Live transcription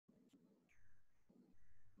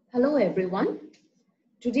Hello everyone.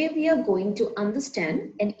 Today we are going to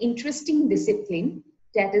understand an interesting discipline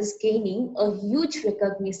that is gaining a huge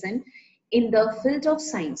recognition in the field of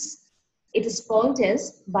science. It is called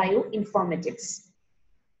as bioinformatics.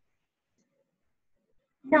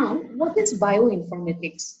 Now, what is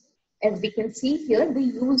bioinformatics? As we can see here, the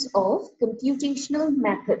use of computational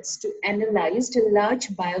methods to analyze a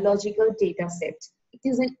large biological data set. It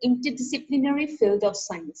is an interdisciplinary field of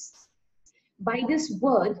science. By this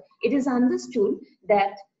word, it is understood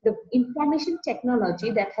that the information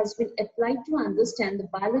technology that has been applied to understand the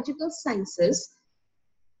biological sciences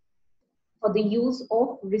for the use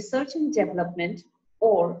of research and development,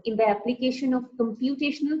 or in the application of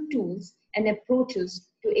computational tools and approaches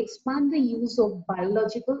to expand the use of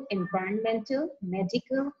biological, environmental,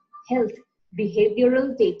 medical, health,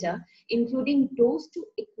 behavioral data, including those to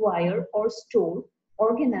acquire or store,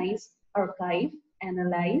 organize, archive,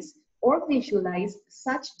 analyze, or visualize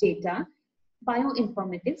such data.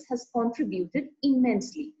 Bioinformatics has contributed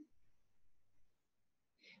immensely.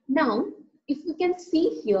 Now, if we can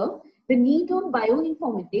see here, the need of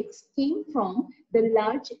bioinformatics came from the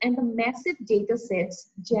large and the massive data sets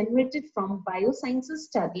generated from biosciences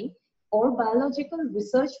study or biological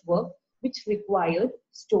research work, which required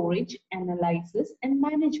storage, analysis, and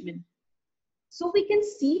management. So we can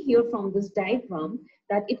see here from this diagram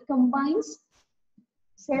that it combines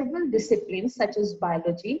several disciplines such as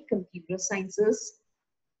biology, computer sciences,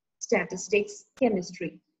 statistics,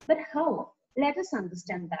 chemistry. But how? Let us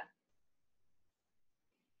understand that.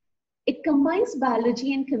 It combines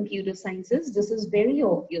biology and computer sciences. This is very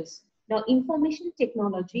obvious. Now, information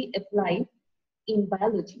technology applied in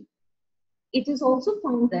biology. It is also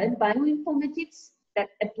found that bioinformatics that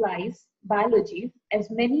applies biology,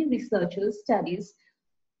 as many researchers studies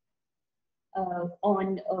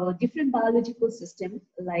on different biological systems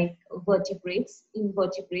like vertebrates,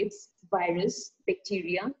 invertebrates, virus,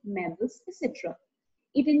 bacteria, mammals, etc.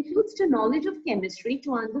 It includes the knowledge of chemistry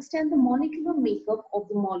to understand the molecular makeup of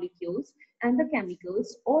the molecules and the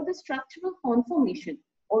chemicals, or the structural conformation,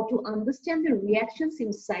 or to understand the reactions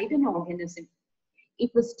inside an organism.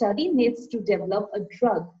 If a study needs to develop a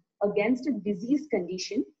drug against a disease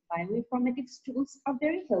condition, bioinformatics tools are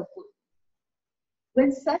very helpful. When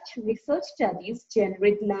such research studies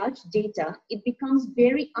generate large data, it becomes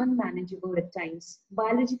very unmanageable at times.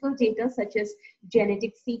 Biological data such as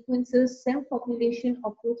genetic sequences, cell population,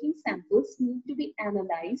 or protein samples need to be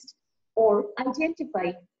analyzed or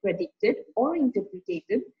identified, predicted, or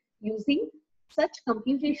interpreted using such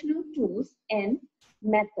computational tools and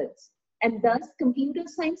methods. And thus, computer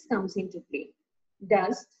science comes into play.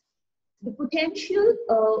 Thus, the potential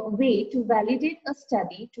way to validate a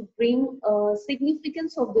study, to bring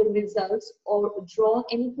significance of the results or draw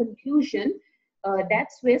any conclusion,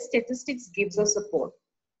 that's where statistics gives us support.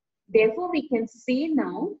 Therefore, we can say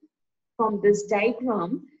now from this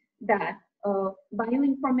diagram that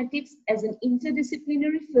bioinformatics as an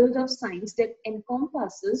interdisciplinary field of science that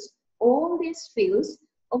encompasses all these fields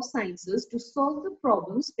of sciences to solve the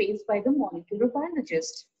problems faced by the molecular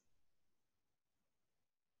biologist.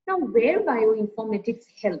 Now, where bioinformatics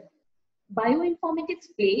help? Bioinformatics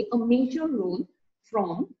play a major role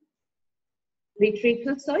from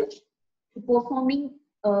literature search to performing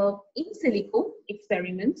in silico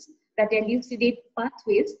experiments that elucidate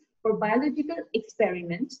pathways for biological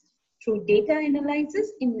experiments through data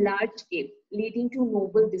analysis in large scale, leading to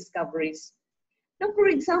novel discoveries. Now, for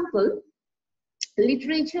example,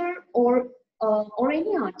 literature or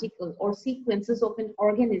any article or sequences of an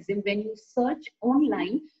organism, when you search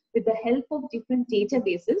online with the help of different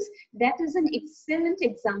databases, that is an excellent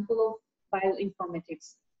example of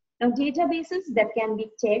bioinformatics. Now, databases that can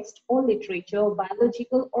be text or literature, or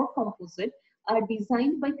biological or composite, are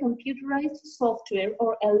designed by computerized software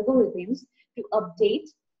or algorithms to update,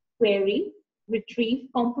 query, retrieve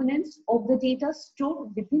components of the data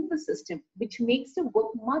stored within the system, which makes the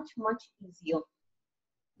work much, much easier.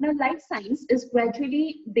 Now, life science is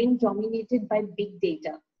gradually being dominated by big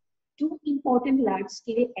data. Two important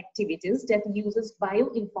large-scale activities that uses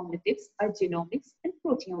bioinformatics are genomics and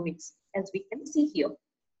proteomics, as we can see here.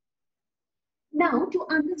 Now, to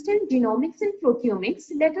understand genomics and proteomics,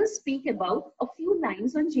 let us speak about a few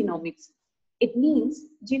lines on genomics. It means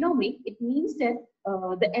that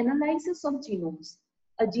the analysis of genomes.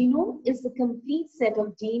 A genome is the complete set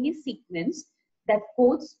of DNA sequence that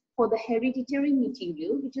codes for the hereditary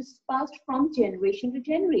material which is passed from generation to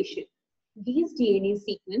generation. These DNA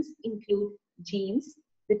sequences include genes,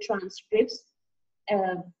 the transcripts,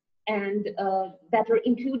 and that are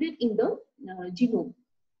included in the genome.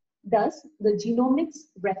 Thus, the genomics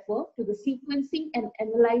refer to the sequencing and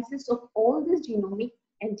analysis of all these genomic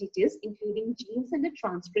entities, including genes and the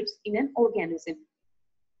transcripts in an organism.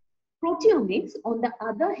 Proteomics, on the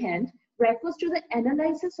other hand, refers to the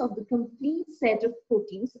analysis of the complete set of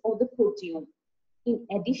proteins or the proteome. In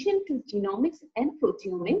addition to genomics and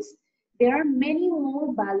proteomics, there are many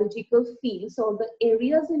more biological fields or the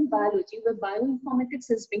areas in biology where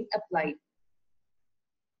bioinformatics is being applied.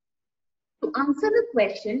 To answer the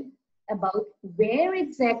question about where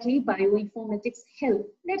exactly bioinformatics help,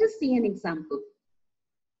 let us see an example.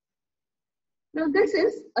 Now, this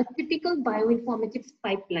is a typical bioinformatics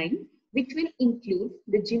pipeline, which will include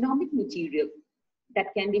the genomic material that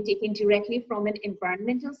can be taken directly from an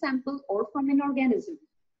environmental sample or from an organism,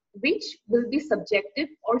 which will be subjected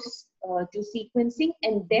or to sequencing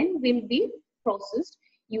and then will be processed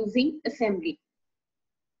using assembly,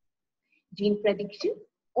 gene prediction,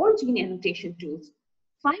 or gene annotation tools.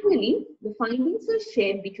 Finally, the findings are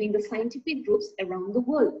shared between the scientific groups around the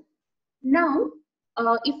world. Now,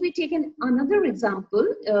 if we take another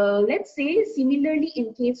example, let's say similarly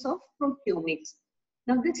in case of proteomics.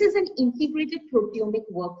 Now, this is an integrated proteomic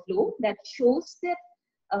workflow that shows that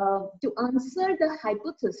to answer the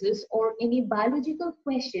hypothesis or any biological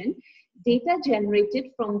question, data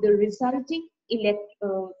generated from the resulting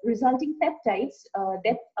peptides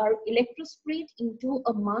that are electrosprayed into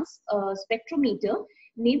a mass spectrometer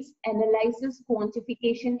needs analysis,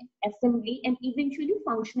 quantification, assembly, and eventually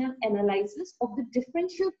functional analysis of the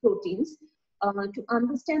differential proteins to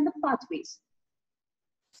understand the pathways.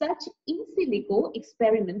 Such in silico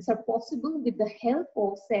experiments are possible with the help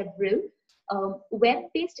of several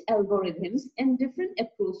web-based algorithms and different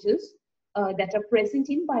approaches that are present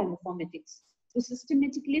in bioinformatics to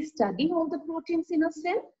systematically study all the proteins in a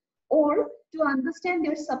cell or to understand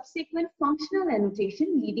their subsequent functional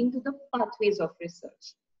annotation leading to the pathways of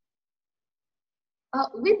research.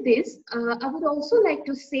 With this, I would also like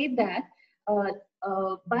to say that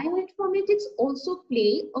bioinformatics also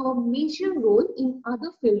play a major role in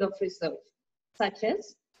other fields of research, such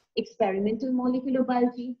as experimental molecular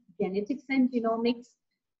biology, genetics and genomics,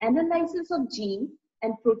 analysis of gene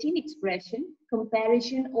and protein expression,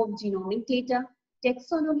 comparison of genomic data,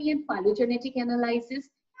 taxonomy and phylogenetic analysis,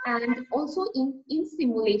 and also in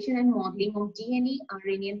simulation and modeling of DNA,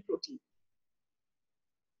 RNA, and protein.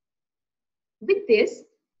 With this,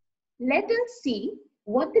 let us see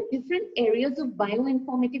what the different areas of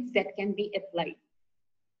bioinformatics that can be applied.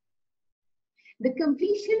 The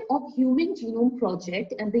completion of Human Genome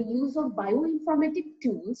Project and the use of bioinformatic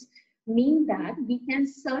tools mean that we can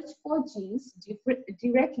search for genes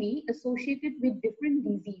directly associated with different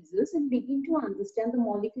diseases and begin to understand the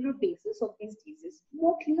molecular basis of these diseases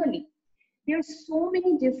more clearly. There are so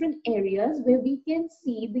many different areas where we can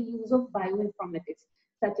see the use of bioinformatics,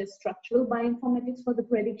 such as structural bioinformatics for the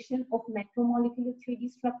prediction of macromolecular 3D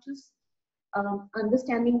structures,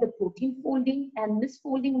 understanding the protein folding and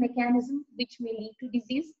misfolding mechanism which may lead to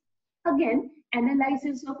disease. Again,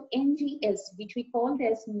 analysis of NGS, which we called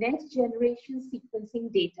as next generation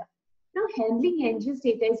sequencing data. Now, handling NGS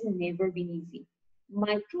data has never been easy.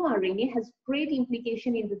 MicroRNA has great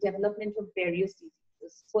implication in the development of various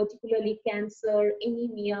diseases, particularly cancer,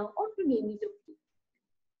 anemia, or to name it a few.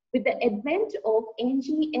 With the advent of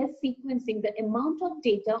NGS sequencing, the amount of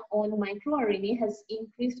data on microRNA has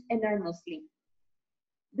increased enormously.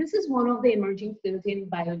 This is one of the emerging fields in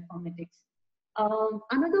bioinformatics.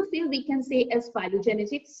 Another field we can say is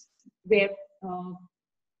phylogenetics, where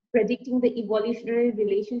predicting the evolutionary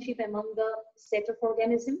relationship among the set of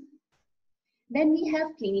organisms. Then we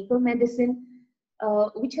have clinical medicine,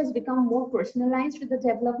 which has become more personalized with the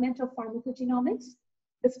development of pharmacogenomics.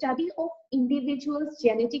 The study of individuals'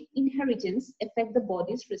 genetic inheritance affect the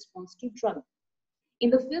body's response to drug. In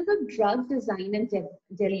the field of drug design and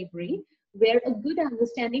delivery, where a good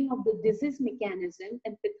understanding of the disease mechanism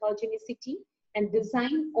and pathogenicity and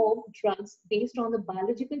design of drugs based on the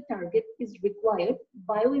biological target is required,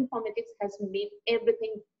 bioinformatics has made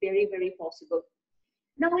everything very, very possible.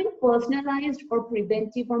 Now, in personalized or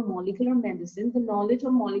preventive or molecular medicine, the knowledge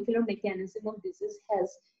of molecular mechanism of disease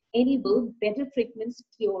has enabled better treatments,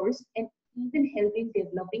 cures, and even help in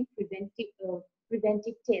developing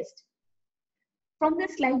preventive tests. From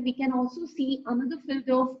this slide, we can also see another field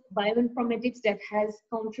of bioinformatics that has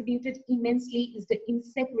contributed immensely is the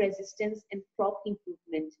insect resistance and crop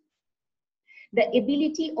improvement. The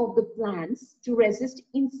ability of the plants to resist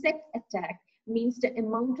insect attack means the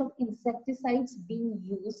amount of insecticides being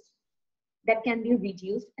used that can be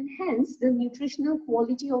reduced, and hence the nutritional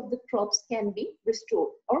quality of the crops can be restored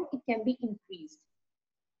or it can be increased.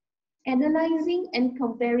 Analyzing and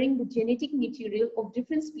comparing the genetic material of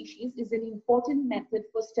different species is an important method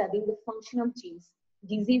for studying the function of genes.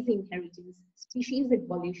 disease inheritance, species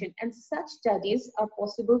evolution, and such studies are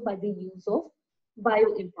possible by the use of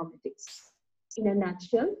bioinformatics. In a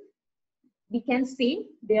nutshell, we can say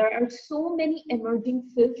there are so many emerging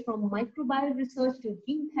fields, from microbial research to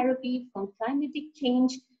gene therapy, from climatic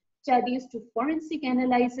change studies to forensic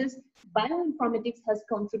analysis. Bioinformatics has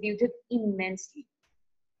contributed immensely.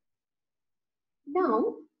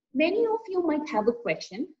 Now, many of you might have a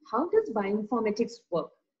question: how does bioinformatics work?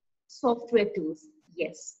 Software tools,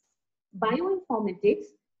 yes. Bioinformatics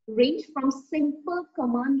range from simple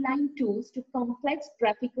command line tools to complex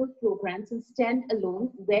graphical programs and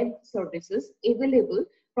standalone web services available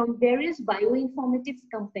from various bioinformatics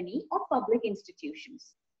company or public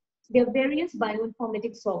institutions. There are various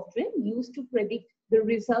bioinformatics software used to predict the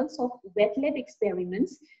results of wet lab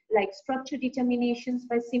experiments, like structure determinations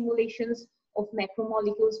by simulations of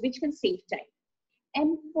macromolecules, which can save time.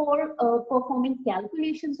 And for performing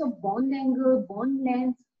calculations of bond angle, bond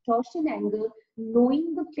length, torsion angle,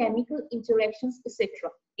 knowing the chemical interactions, etc.,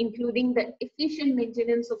 including the efficient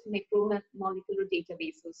maintenance of macromolecular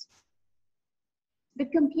databases. The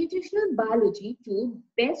computational biology tool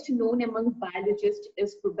best known among biologists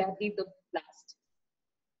is probably the BLAST,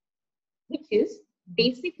 which is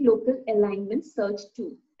Basic Local Alignment Search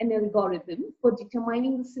Tool, an algorithm for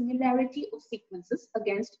determining the similarity of sequences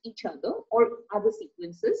against each other or other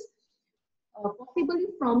sequences, possibly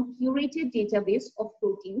from curated database of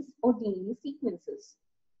proteins or DNA sequences.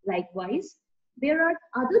 Likewise, there are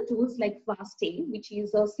other tools like FASTA, which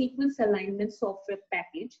is a sequence alignment software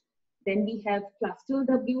package. Then we have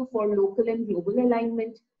ClusterW for local and global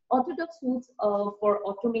alignment, Autodox tools for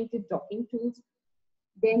automated docking tools.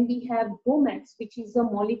 Then we have GOMAX, which is a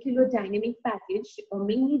molecular dynamic package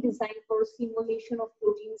mainly designed for simulation of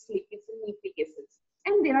proteins, lipids, and nucleic acids.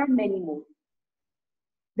 And there are many more.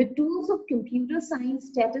 The tools of computer science,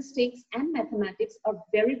 statistics, and mathematics are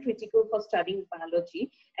very critical for studying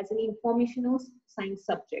biology as an informational science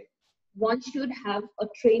subject. One should have a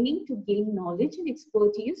training to gain knowledge and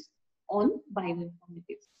expertise on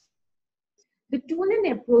bioinformatics. The tool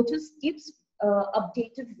and approaches keeps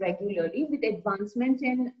updated regularly with advancement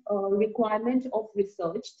and requirement of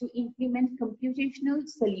research to implement computational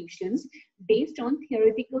solutions based on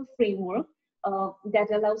theoretical framework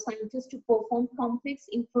that allow scientists to perform complex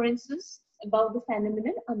inferences about the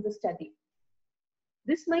phenomenon under study.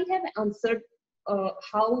 This might have answered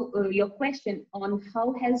your question on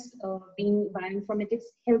how has been bioinformatics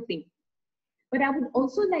helping. But I would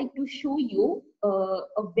also like to show you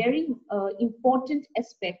a very important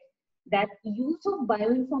aspect, that use of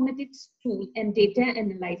bioinformatics tool and data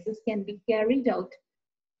analysis can be carried out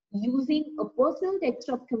using a personal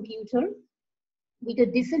desktop computer with a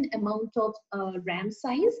decent amount of RAM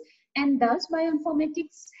size, and thus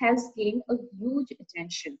bioinformatics has gained a huge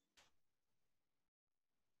attention.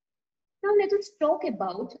 Now let us talk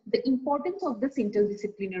about the importance of this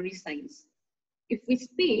interdisciplinary science. If we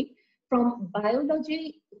speak from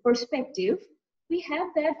biology perspective, we have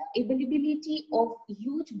that availability of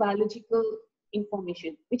huge biological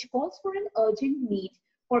information, which calls for an urgent need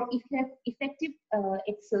for effective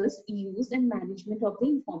access, use, and management of the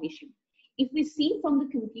information. If we see from the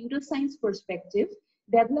computer science perspective,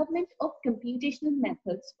 development of computational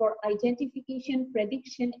methods for identification,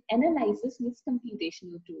 prediction, analysis needs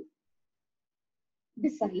computational tools.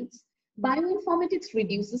 Besides, bioinformatics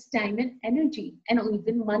reduces time and energy, and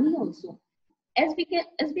even money also.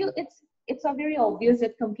 It's very obvious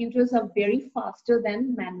that computers are very faster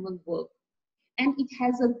than manual work, and it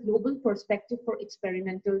has a global perspective for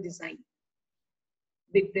experimental design.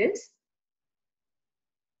 With this,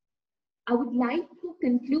 I would like to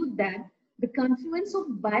conclude that the confluence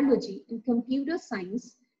of biology and computer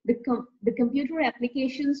science, the computer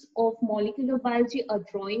applications of molecular biology are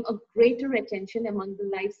drawing a greater attention among the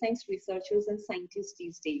life science researchers and scientists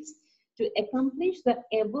these days. To accomplish the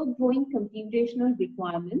ever-growing computational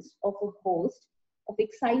requirements of a host of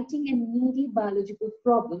exciting and needy biological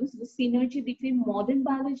problems, the synergy between modern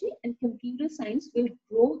biology and computer science will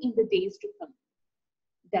grow in the days to come.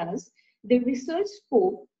 Thus, the research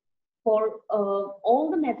scope for all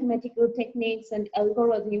the mathematical techniques and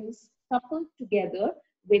algorithms coupled together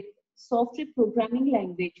with software programming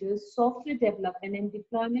languages, software development, and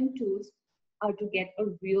deployment tools are to get a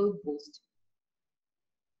real boost.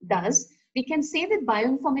 Thus, we can say that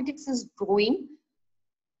bioinformatics is growing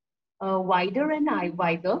wider and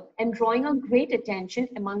wider and drawing a great attention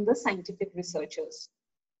among the scientific researchers.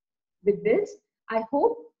 With this, I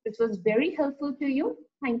hope this was very helpful to you.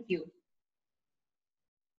 Thank you.